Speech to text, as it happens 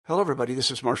Hello, everybody. This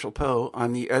is Marshall Poe.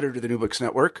 I'm the editor of the New Books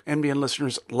Network. NBN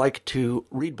listeners like to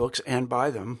read books and buy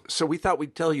them. So we thought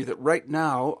we'd tell you that right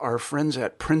now, our friends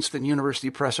at Princeton University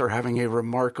Press are having a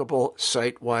remarkable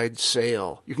site-wide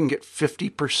sale. You can get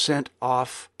 50%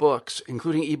 off books,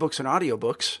 including ebooks and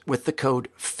audiobooks, with the code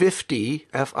 50,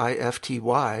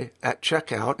 F-I-F-T-Y, at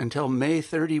checkout until May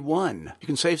 31. You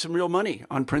can save some real money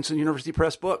on Princeton University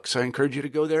Press books. I encourage you to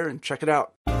go there and check it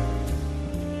out.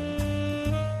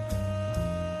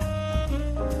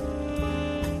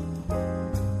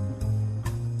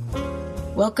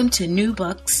 Welcome to New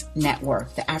Books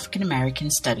Network, the African American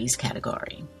Studies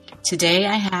category. Today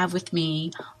I have with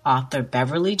me author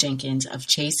Beverly Jenkins of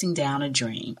Chasing Down a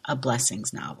Dream, a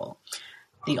Blessings novel,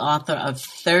 the author of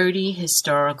 30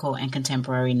 historical and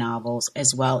contemporary novels,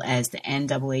 as well as the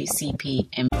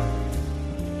NAACP.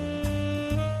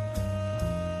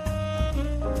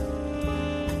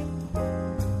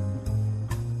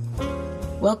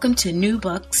 Welcome to New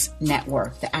Books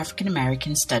Network, the African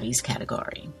American Studies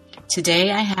category.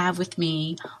 Today I have with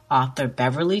me author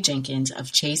Beverly Jenkins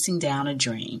of Chasing Down a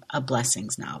Dream, a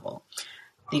Blessings novel,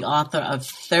 the author of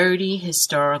 30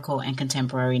 historical and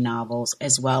contemporary novels,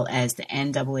 as well as the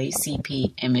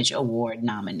NAACP Image Award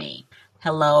nominee.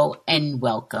 Hello and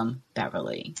welcome,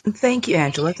 Beverly. Thank you,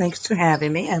 Angela. Thanks for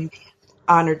having me. I'm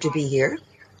honored to be here.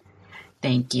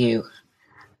 Thank you.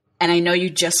 And I know you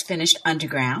just finished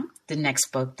Underground, the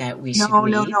next book that we should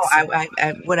read. No.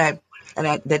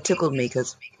 That tickled me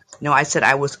because I said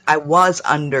I was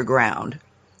underground.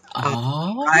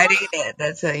 Oh, Writing it.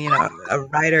 That's a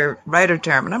writer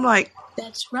term, and I'm like,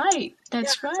 that's right. So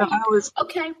I was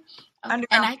okay.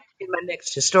 Underground And in my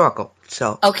next historical.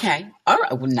 So okay, all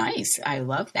right, well, nice. I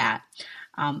love that.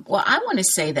 Well, I want to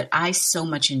say that I so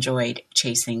much enjoyed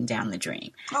Chasing Down the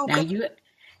Dream. Okay. Now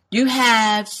you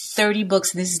have 30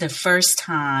 books. This is the first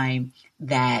time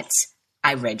that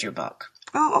I read your book.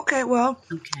 Oh, okay. Well,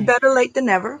 Better late than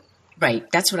never. Right.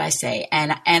 That's what I say.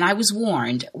 And I was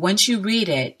warned, once you read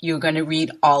it, you're going to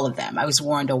read all of them. I was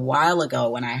warned a while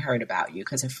ago when I heard about you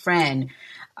because a friend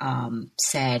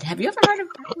said, have you ever heard of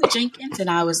Beverly Jenkins? And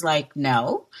I was like,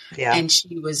 no. Yeah. And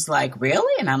she was like,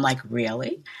 really? And I'm like,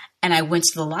 really? And I went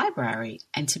to the library.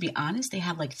 And to be honest, they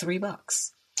have like 3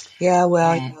 books. Yeah.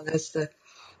 Well, that's the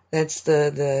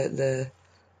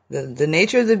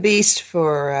nature of the beast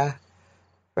for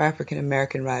African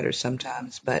American writers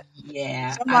sometimes, but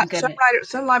yeah,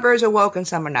 some libraries are woke and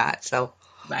some are not. So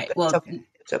right, well,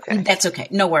 it's okay. That's okay.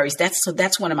 No worries.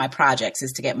 That's one of my projects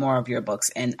is to get more of your books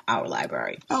in our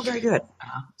library. Oh, very good.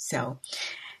 So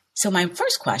my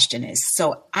first question is: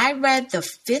 so I read the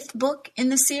 5th book in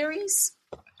the series.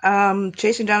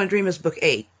 Chasing Down a Dream is book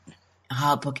 8.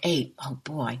 Book 8. Oh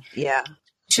boy. Yeah.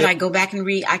 Should I go back and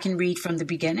read? I can read from the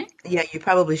beginning. Yeah, you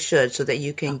probably should, so that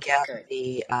you can get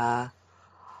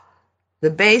the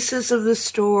basis of the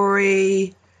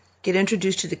story, get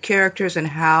introduced to the characters and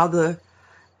how the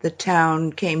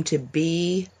town came to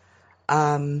be.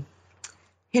 Henry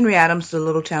Adams, the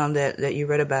little town that you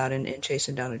read about in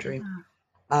Chasing Down a Dream,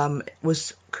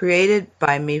 was created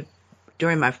by me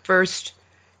during my first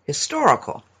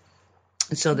historical.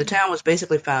 And so the town was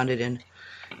basically founded in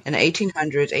the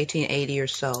 1800s, 1880 or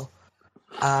so.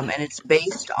 And it's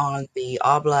based on the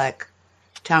all-black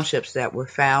townships that were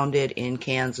founded in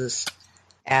Kansas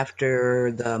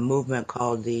after the movement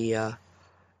called the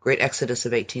Great Exodus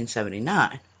of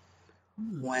 1879,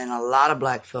 when a lot of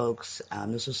black folks,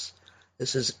 this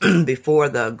is before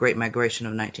the Great Migration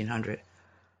of 1900,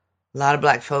 a lot of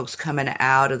black folks coming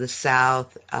out of the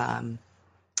South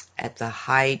at the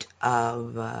height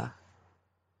of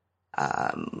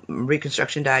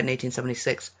Reconstruction died in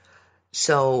 1876.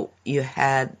 So you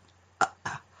had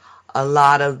a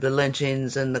lot of the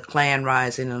lynchings and the Klan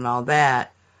rising and all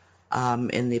that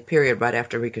in the period right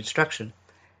after Reconstruction.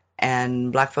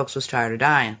 And black folks was tired of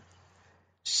dying.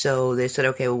 So they said,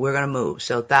 okay, well, we're going to move.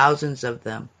 So thousands of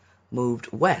them moved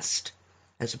west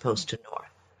as opposed to north.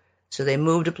 So they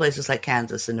moved to places like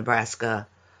Kansas and Nebraska,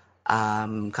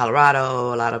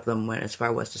 Colorado. A lot of them went as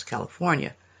far west as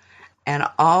California. And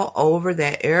all over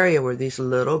that area were these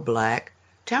little black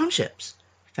townships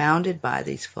founded by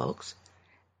these folks.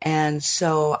 And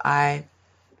so I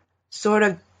sort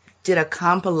of did a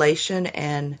compilation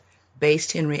and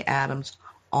based Henry Adams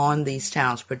on these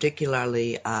towns,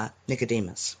 particularly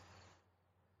Nicodemus,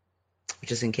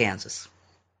 which is in Kansas.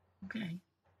 Okay.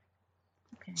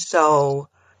 So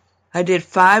I did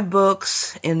 5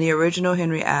 books in the original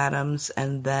Henry Adams,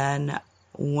 and then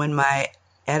when my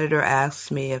editor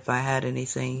asked me if I had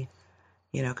anything,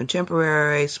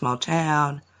 contemporary, small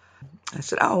town, I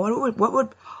said, "Oh,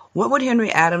 what would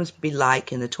Henry Adams be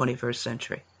like in the 21st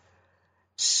century?"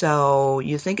 So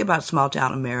you think about small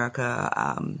town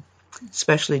America,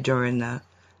 especially during the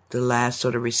last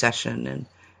sort of recession, and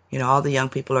all the young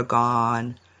people are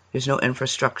gone. There's no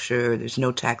infrastructure. There's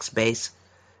no tax base.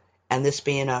 And this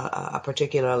being a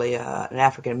particularly an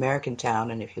African American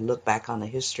town, and if you look back on the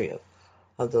history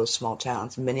of those small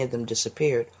towns, many of them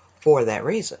disappeared for that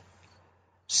reason.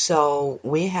 So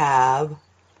we have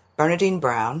Bernadine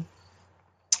Brown,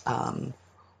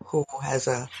 who has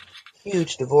a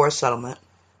huge divorce settlement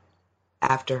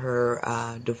after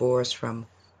her divorce from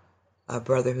a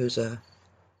brother who's a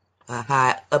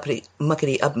high uppity muck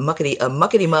uppity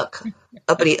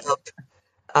up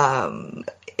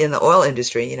in the oil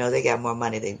industry. They got more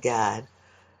money than God.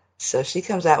 So she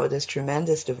comes out with this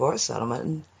tremendous divorce settlement,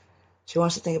 and she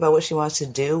wants to think about what she wants to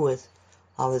do with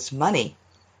all this money.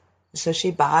 So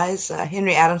she buys,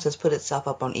 Henry Adams has put itself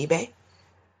up on eBay.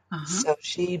 So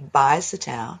she buys the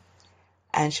town,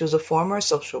 and she was a former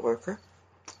social worker.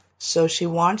 So she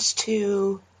wants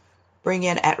to bring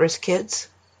in at-risk kids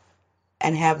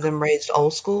and have them raised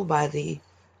old school by the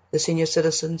senior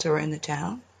citizens who are in the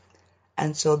town.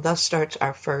 And so thus starts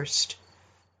our first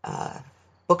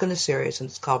book in the series, and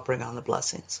it's called Bring On the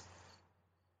Blessings.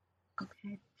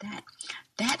 Okay,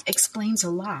 that explains a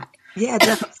lot. Yeah, it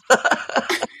does.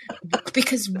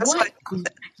 Because that's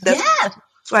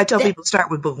why I tell people start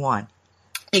with book one.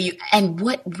 And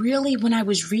what really, when I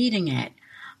was reading it,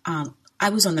 I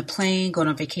was on the plane going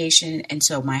on vacation, and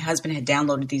so my husband had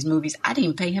downloaded these movies. I didn't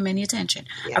even pay him any attention.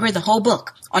 Yeah. I read the whole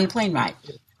book on the plane ride.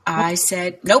 I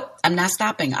said, nope, I'm not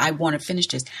stopping. I want to finish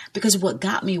this. Because what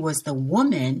got me was the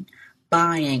woman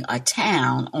buying a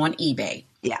town on eBay.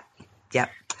 Yeah.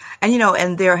 And,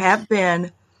 and there have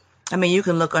been, you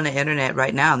can look on the internet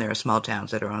right now, and there are small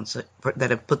towns that are that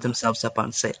have put themselves up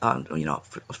on sale,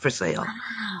 for sale.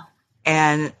 Wow.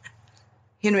 And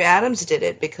Henry Adams did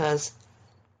it because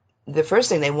the first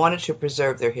thing, they wanted to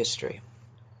preserve their history.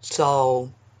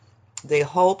 So they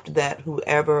hoped that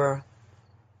whoever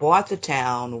bought the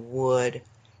town would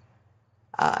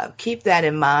keep that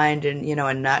in mind, and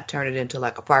and not turn it into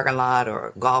like a parking lot or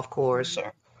a golf course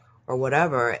or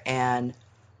whatever. And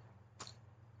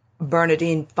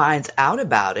Bernadine finds out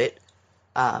about it.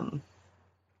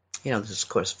 This is of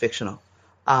course fictional,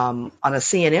 on a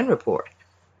CNN report.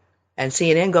 And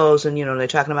CNN goes, and they're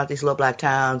talking about these little black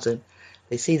towns, and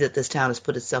they see that this town has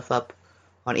put itself up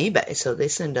on eBay, so they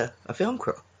send a film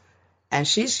crew. And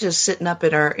she's just sitting up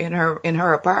in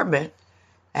her apartment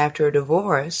after a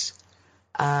divorce,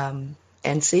 and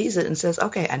sees it and says,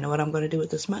 "Okay, I know what I'm going to do with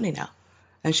this money now."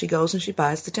 And she goes and she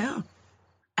buys the town.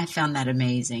 I found that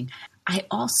amazing. I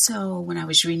also, when I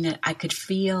was reading it, I could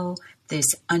feel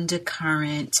this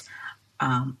undercurrent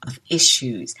of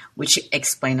issues, which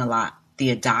explain a lot. The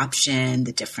adoption,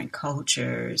 the different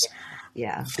cultures,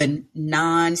 the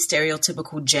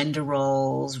non-stereotypical gender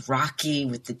roles, Rocky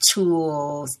with the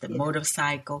tools, the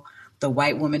motorcycle, the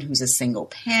white woman who's a single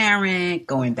parent,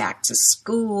 going back to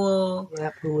school.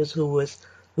 Yep,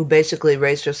 who basically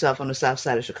raised herself on the south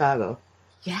side of Chicago.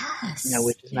 Yes.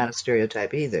 Which is not a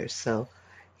stereotype either. So,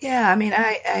 yeah,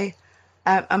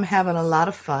 I'm having a lot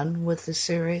of fun with this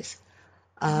series.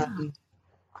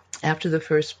 After the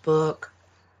first book,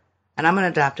 and I'm an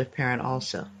adoptive parent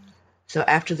also. So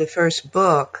after the first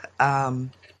book, I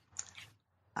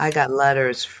got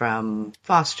letters from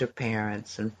foster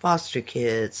parents and foster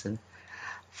kids, and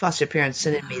foster parents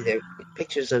sending me their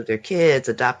pictures of their kids,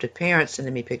 adoptive parents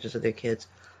sending me pictures of their kids,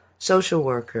 social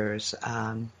workers.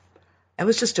 It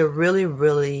was just a really,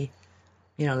 really,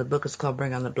 the book is called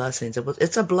Bring On the Blessings.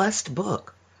 It's a blessed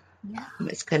book. Yeah.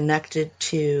 It's connected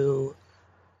to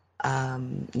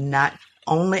not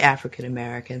only African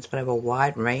Americans, but I have a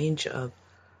wide range of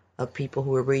people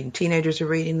who are reading. Teenagers are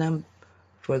reading them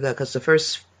because the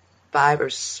first five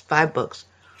books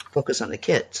focus on the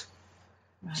kids.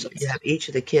 Right. So you have each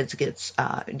of the kids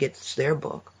gets their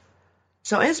book.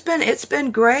 So it's been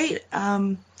great.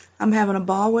 I'm having a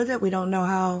ball with it. We don't know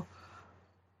how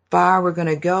far we're going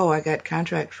to go. I got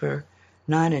contract for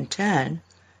 9 and 10,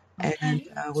 okay. And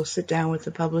we'll sit down with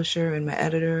the publisher and my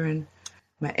editor and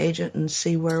my agent and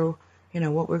see where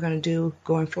what we're going to do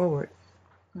going forward.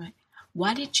 Right.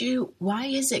 Why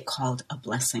is it called a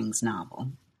blessings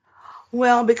novel?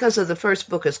 Well, because of the first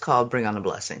book is called Bring On the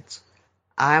Blessings.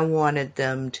 I wanted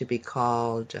them to be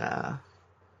called,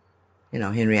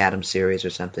 Henry Adams series or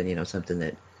something, something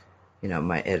that,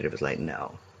 my editor was like,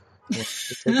 no.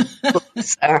 She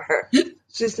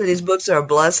said, these books are a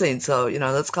blessing, so,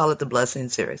 let's call it the Blessing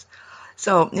series.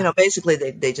 So, basically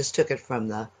they just took it from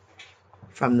the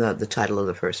title of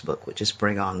the first book, which is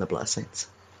Bring On the Blessings.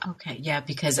 Okay, yeah,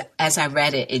 because as I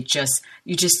read it,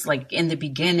 you just like in the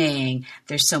beginning,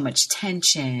 there's so much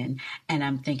tension, and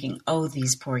I'm thinking, oh,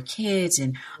 these poor kids,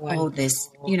 and I oh, this,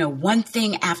 know. one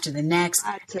thing after the next,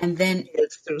 I took and then,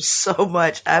 kids through so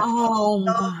much. I felt oh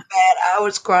so my, bad. I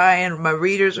was crying. My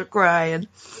readers were crying.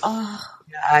 oh,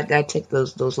 Yeah, I take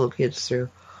those little kids through.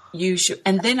 you should,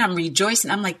 and then I'm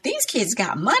rejoicing. I'm like, these kids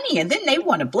got money, and then they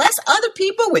want to bless other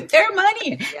people with their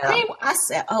money, and Yeah. I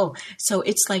said, oh, so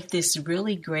it's like this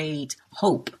really great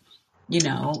hope.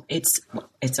 It's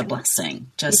a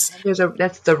blessing. Just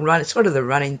That's the run. It's sort of the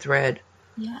running thread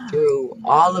yeah, through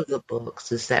all of the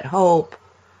books is that hope,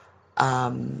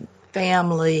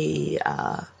 family,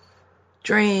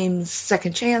 dreams,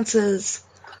 second chances.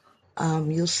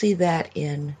 You'll see that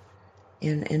in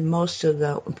most of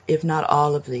the, if not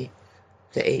all of the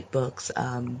 8 books.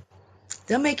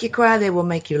 They'll make you cry. They will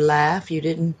make you laugh.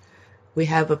 We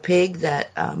have a pig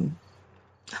that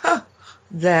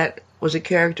that was a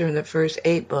character in the first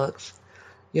 8 books.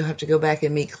 You'll have to go back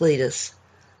and meet Cletus.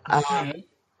 okay,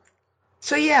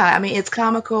 So yeah, I mean, it's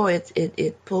comical.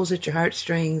 It pulls at your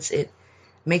heartstrings. It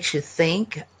makes you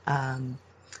think.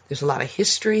 There's a lot of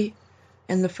history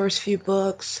in the first few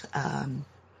books.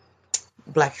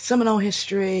 Black Seminole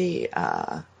history,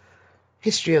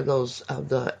 history of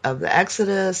the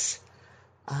Exodus.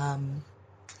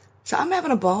 So I'm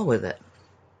having a ball with it.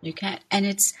 you can,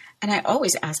 and I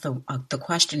always ask the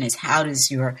question is, how does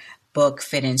your book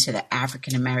fit into the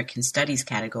African American Studies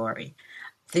category?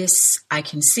 I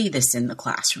can see this in the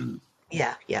classroom.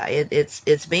 Yeah, yeah.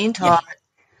 It's being Yeah.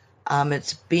 taught.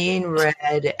 It's being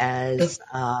read as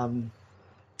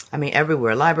I mean,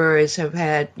 everywhere. Libraries have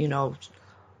had,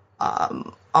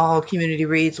 all community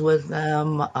reads with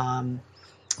them.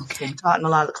 Okay. It's taught in a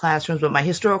lot of the classrooms, but my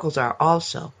historicals are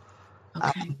also.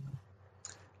 Okay.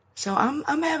 So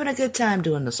I'm having a good time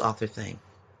doing this author thing.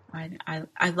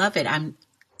 I love it.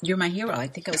 You're my hero. I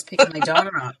think I was picking my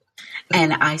daughter up,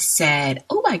 and I said,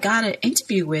 "Oh, I got an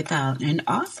interview with an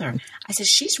author." I said,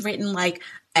 "She's written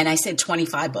and I said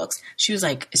 25 books. She was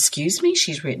like, "Excuse me,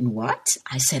 she's written what?"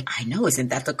 I said, "I know. Isn't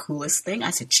that the coolest thing?" I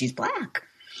said, "She's Black."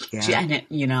 Yeah.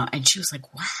 And she was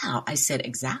like, "Wow." I said,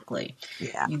 "Exactly."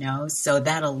 Yeah. So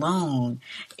that alone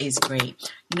is great.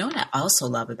 You know what I also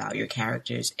love about your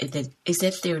characters is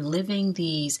that they're living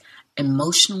these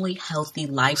emotionally healthy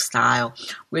lifestyle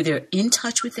where they're in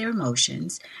touch with their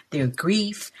emotions, their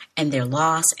grief and their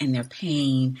loss and their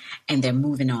pain, and they're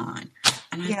moving on.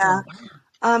 And I Yeah. thought,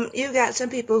 wow, You got some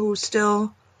people who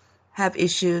still have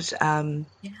issues. yeah,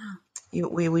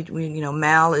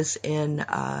 Mal is in,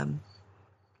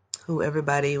 who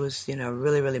everybody was,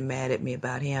 really, really mad at me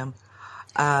about him.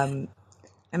 I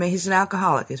mean, he's an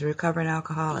alcoholic. He's a recovering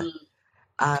alcoholic.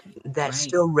 That right,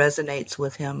 still resonates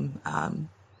with him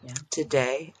yeah,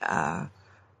 today.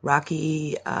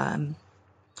 Rocky,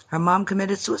 her mom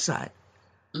committed suicide.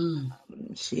 mm,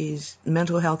 She's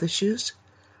mental health issues.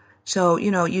 So,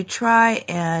 you try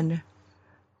and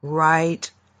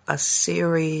write a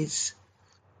series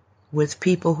with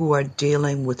people who are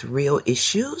dealing with real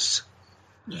issues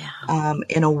yeah,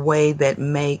 in a way that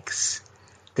makes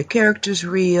the characters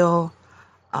real.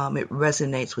 It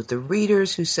resonates with the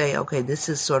readers who say, okay, this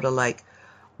is sort of like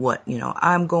what,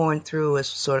 I'm going through. It's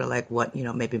sort of like what,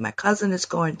 maybe my cousin is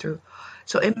going through.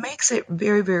 So it makes it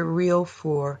very, very real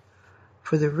for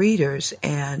the readers.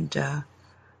 And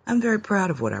I'm very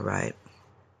proud of what I write.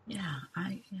 yeah,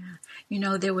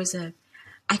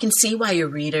 I can see why your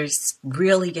readers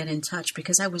really get in touch,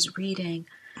 because I was reading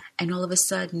and all of a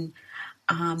sudden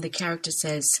the character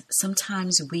says,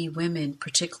 sometimes we women,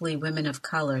 particularly women of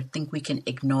color, think we can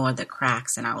ignore the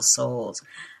cracks in our souls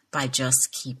by just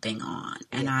keeping on.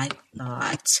 And I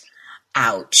thought,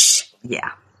 ouch.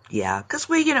 Yeah. Yeah. Because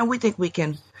we think we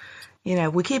can,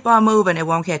 if we keep on moving, it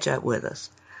won't catch up with us.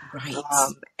 Right.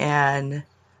 And,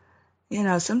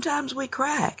 sometimes we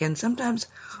crack, and sometimes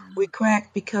we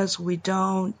crack because we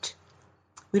don't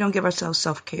give ourselves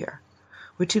self-care.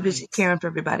 We're too busy caring for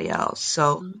everybody else.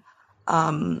 So,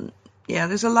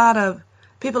 there's a lot of,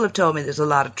 people have told me there's a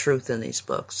lot of truth in these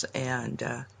books, and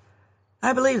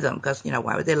I believe them because,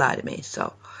 why would they lie to me?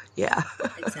 So, yeah.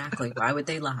 Exactly. Why would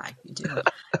they lie? You do.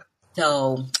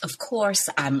 So, of course,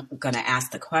 I'm going to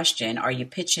ask the question, are you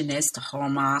pitching this to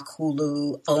Hallmark,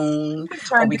 Hulu, OWN?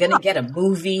 Are we going to get a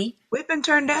movie? We've been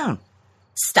turned down.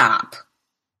 Stop.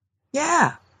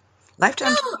 Yeah.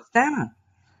 Lifetime turned us down.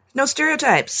 No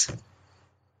stereotypes.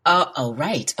 Oh,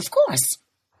 right. Of course.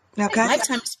 Okay.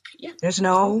 Lifetime's, yeah. There's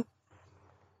no,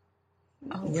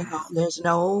 Oh, there's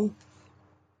no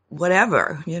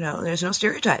whatever, there's no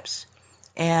stereotypes.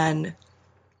 And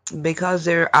because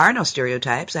there are no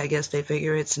stereotypes, I guess they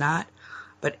figure it's not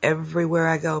but everywhere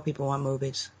I go, people want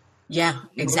movies. Yeah,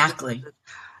 exactly.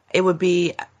 It would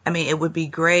be, it would be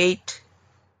great.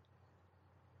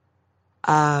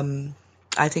 I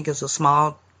think it's a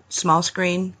small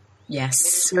screen Yes.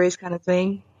 series kind of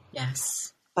thing.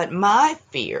 Yes. But my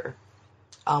fear,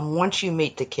 once you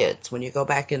meet the kids, when you go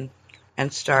back and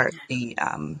start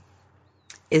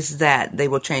is that they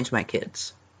will change my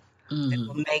kids. They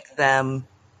will make them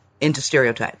into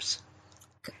stereotypes.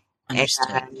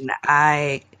 Understood.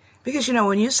 And because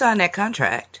when you sign that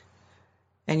contract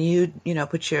and you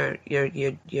put your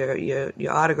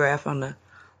autograph on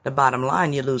the bottom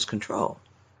line, you lose control.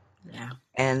 Yeah.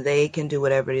 And they can do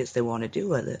whatever it is they want to do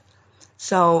with it.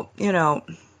 So,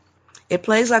 it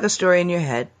plays like a story in your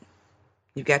head.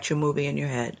 You've got your movie in your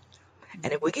head.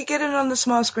 And if we could get it on the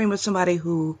small screen with somebody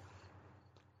who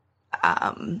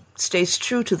stays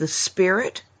true to the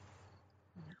spirit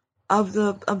of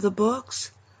the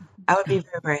books, I would be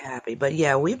very, very happy. But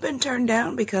yeah, we've been turned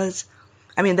down because,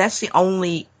 that's the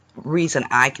only reason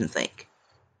I can think.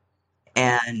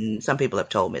 And some people have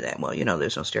told me that, well,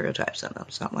 there's no stereotypes in them.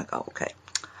 So I'm like, oh, okay,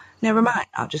 never mind.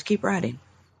 I'll just keep writing.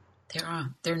 There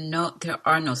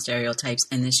are no stereotypes,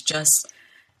 and it's just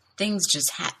things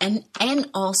just and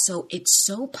also it's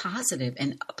so positive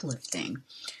and uplifting.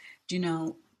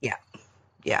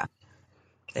 Yeah.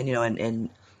 And and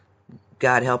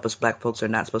God help us, Black folks are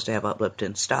not supposed to have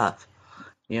uplifting stuff.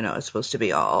 It's supposed to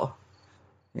be all,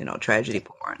 tragedy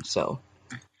porn. So,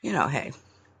 hey.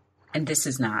 And this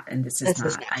is not. This is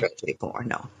not tragedy porn,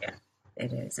 no. Yeah,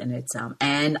 it is. And it's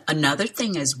and another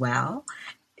thing as well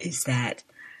is that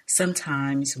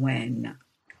sometimes when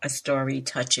a story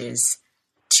touches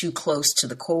too close to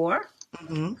the core,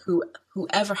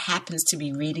 whoever happens to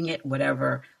be reading it,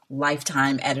 whatever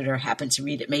Lifetime editor happened to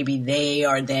read it, maybe they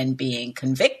are then being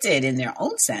convicted in their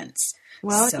own sense.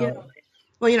 Well,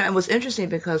 it was interesting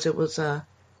because it was a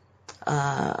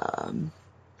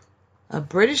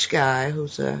British guy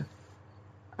who's a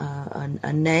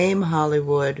name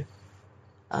Hollywood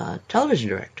television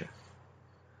director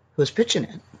who was pitching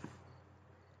it.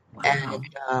 Wow.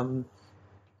 And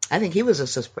I think he was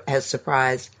as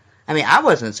surprised. I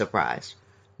wasn't surprised,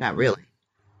 not really,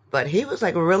 but he was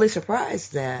like really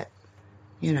surprised that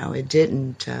it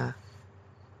didn't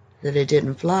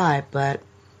fly. But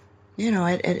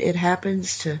it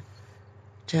happens to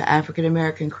African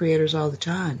American creators all the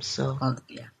time. So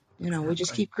we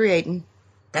just keep creating.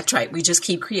 That's right. We just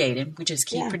keep creating. We just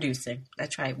keep producing.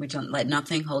 That's right. We don't let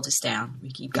nothing hold us down.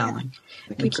 We keep going.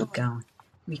 We keep going.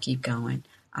 We keep going.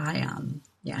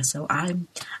 So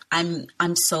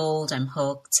I'm sold. I'm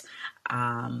hooked.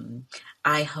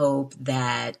 I hope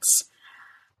that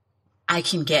I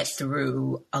can get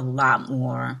through a lot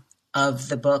more of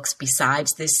the books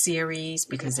besides this series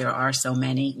because there are so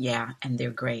many. Yeah, and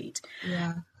they're great.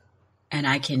 Yeah. And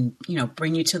I can,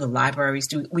 bring you to the libraries.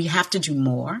 We have to do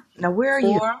more. Now, where are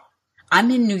you?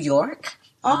 I'm in New York.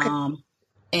 Okay.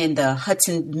 In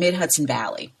the mid-Hudson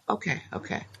Valley. Okay.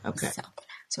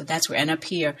 So that's where, and up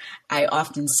here, I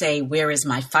often say, where is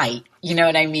my fight? You know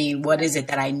what I mean? What is it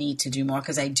that I need to do more?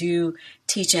 Because I do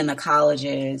teach in the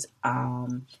colleges,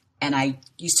 and I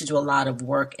used to do a lot of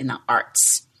work in the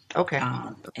arts. Okay.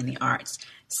 In the arts.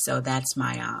 So that's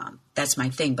my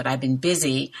thing. But I've been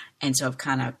busy, and so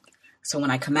so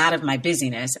when I come out of my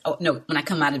busyness, when I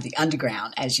come out of the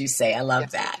underground, as you say, I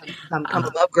love that. Come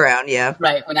above ground, yeah.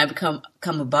 Right. When I come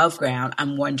above ground,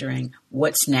 I'm wondering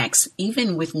what's next.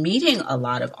 Even with meeting a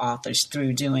lot of authors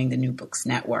through doing the New Books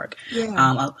Network,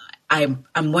 I'm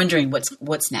wondering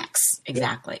what's next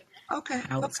exactly. Okay.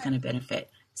 How it's going to benefit.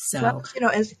 So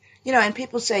and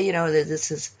people say that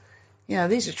this is,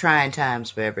 these are trying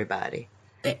times for everybody,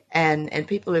 and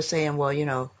people are saying,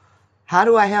 well, how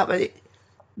do I help?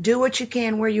 Do what you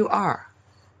can where you are.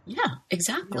 Yeah,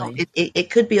 exactly. It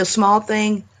could be a small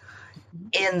thing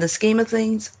in the scheme of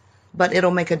things, but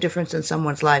it'll make a difference in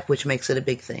someone's life, which makes it a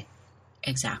big thing.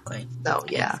 Exactly. So,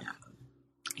 yeah.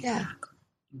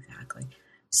 Exactly.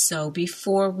 So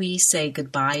before we say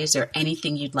goodbye, is there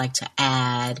anything you'd like to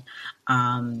add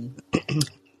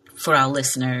for our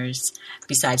listeners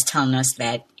besides telling us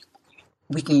that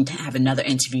we can have another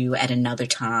interview at another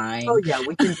time? Oh, yeah,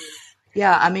 we can.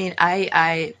 Yeah,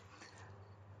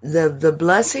 the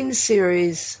Blessing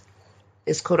series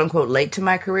is quote unquote late to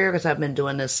my career because I've been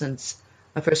doing this since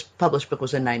my first published book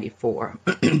was in '94,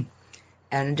 and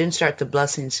I didn't start the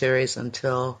Blessing series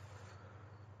until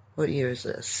what year is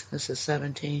this? This is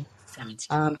 17.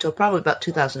 Till probably about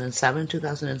 2007,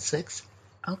 2006.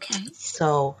 Okay.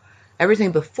 So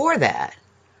everything before that,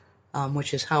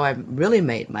 which is how I really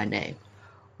made my name,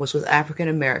 was with African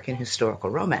American historical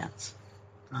romance.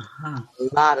 Uh-huh. A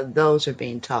lot of those are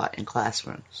being taught in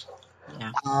classrooms.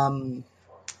 Yeah.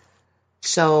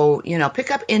 So,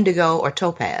 pick up Indigo or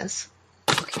Topaz,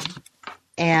 Okay.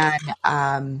 and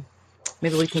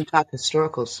maybe we can talk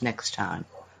historicals next time.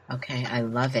 Okay. I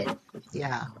love it.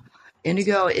 Yeah.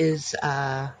 Indigo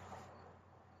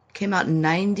came out in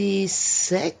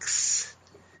 96,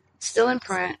 still in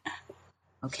print,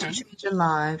 Okay. still changing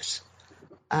lives,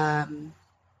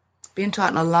 being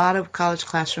taught in a lot of college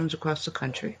classrooms across the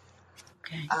country,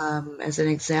 Okay. as an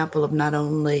example of not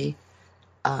only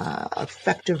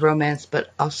effective romance,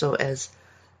 but also as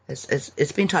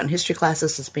it's being taught in history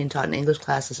classes, it's being taught in English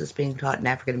classes, it's being taught in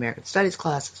African American studies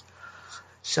classes.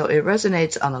 So it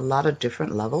resonates on a lot of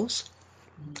different levels.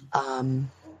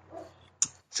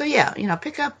 So yeah,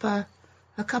 pick up a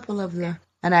couple of the,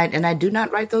 and I do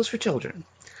not write those for children.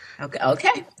 Okay.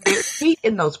 Okay. There's feet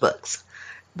in those books,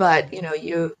 but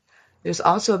there's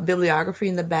also a bibliography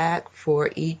in the back for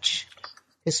each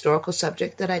historical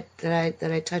subject that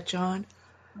I touch on.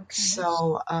 Okay.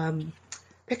 So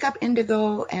pick up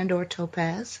Indigo and or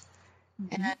Topaz,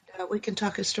 and we can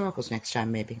talk historicals next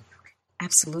time, maybe.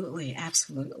 Absolutely.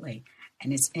 Absolutely.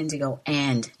 And it's Indigo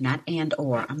and, not and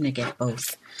or. I'm going to get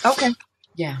both. Okay.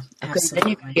 Yeah, Because then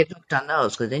you can absolutely. get hooked on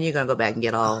those, because then you're going to go back and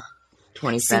get all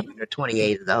 27 or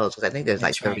 28 of those, because I think there's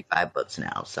like That's right. 35 books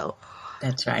now. So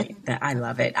That's right. I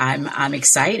love it. I'm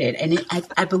excited, and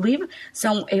I believe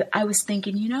so. I was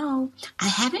thinking, I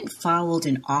haven't followed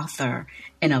an author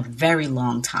in a very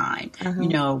long time.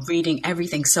 Reading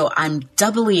everything, so I'm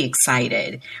doubly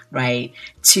excited, right?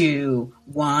 To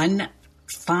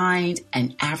find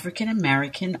an African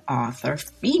American author,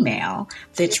 female,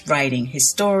 that's writing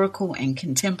historical and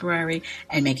contemporary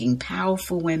and making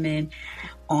powerful women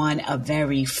on a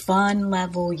very fun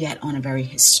level, yet on a very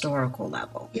historical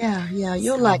level. yeah,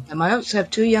 you'll like them. I also have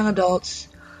 2 young adults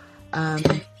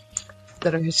that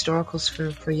are historicals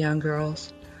for young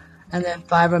girls, and then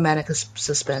 5 romantic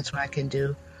suspense where I can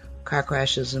do car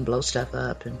crashes and blow stuff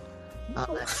up and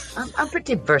all that. I'm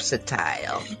pretty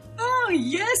versatile. Oh,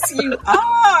 yes, you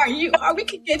are. You are. We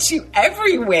can get you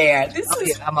everywhere. This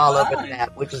is I'm all over fun. the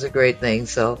map, which is a great thing.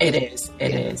 So It is.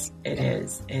 It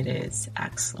is.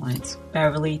 Excellent.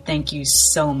 Beverly, thank you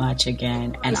so much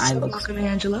again. And You're so welcome,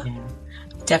 Angela.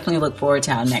 Definitely look forward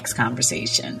to our next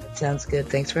conversation. Sounds good.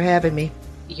 Thanks for having me.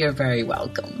 You're very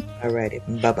welcome. All righty.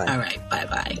 Bye-bye. All right.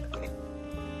 Bye-bye.